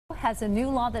has a new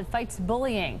law that fights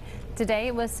bullying. Today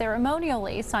it was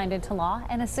ceremonially signed into law,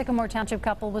 and a Sycamore Township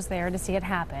couple was there to see it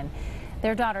happen.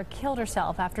 Their daughter killed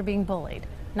herself after being bullied.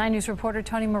 9 News reporter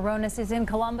Tony Moronis is in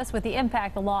Columbus with the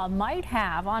impact the law might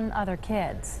have on other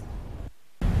kids.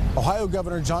 Ohio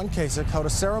Governor John Kasich held a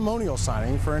ceremonial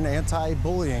signing for an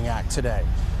anti-bullying act today.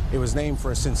 It was named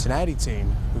for a Cincinnati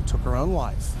teen who took her own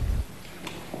life.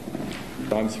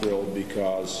 I'm thrilled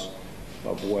because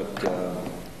of what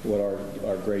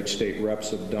our great state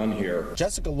reps have done here.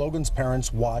 Jessica Logan's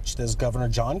parents watched as Governor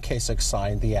John Kasich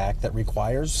signed the act that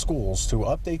requires schools to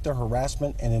update their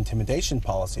harassment and intimidation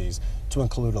policies to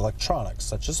include electronics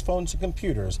such as phones and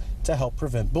computers to help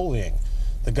prevent bullying.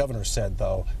 The governor said,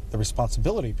 though, the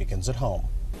responsibility begins at home.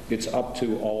 It's up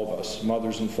to all of us,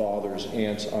 mothers and fathers,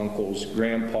 aunts, uncles,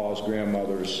 grandpas,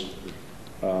 grandmothers,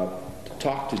 to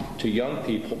talk to young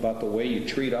people about the way you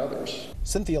treat others.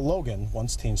 Cynthia Logan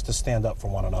wants teens to stand up for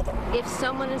one another. If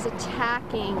someone is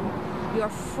attacking your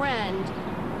friend,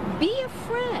 be a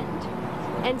friend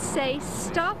and say,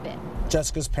 stop it.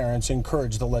 Jessica's parents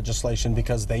encouraged the legislation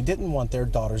because they didn't want their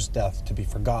daughter's death to be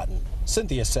forgotten.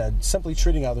 Cynthia said simply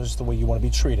treating others the way you want to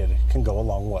be treated can go a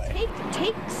long way.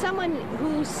 Take someone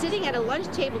who's sitting at a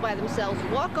lunch table by themselves,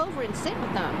 walk over and sit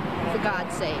with them, for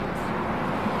God's sake.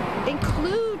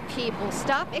 Include people,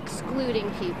 stop excluding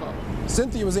people.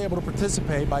 Cynthia was able to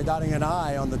participate by dotting an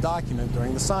I on the document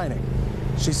during the signing.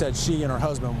 She said she and her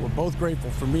husband were both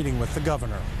grateful for meeting with the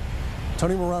governor.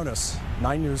 Tony Moronis,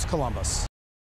 9 News, Columbus.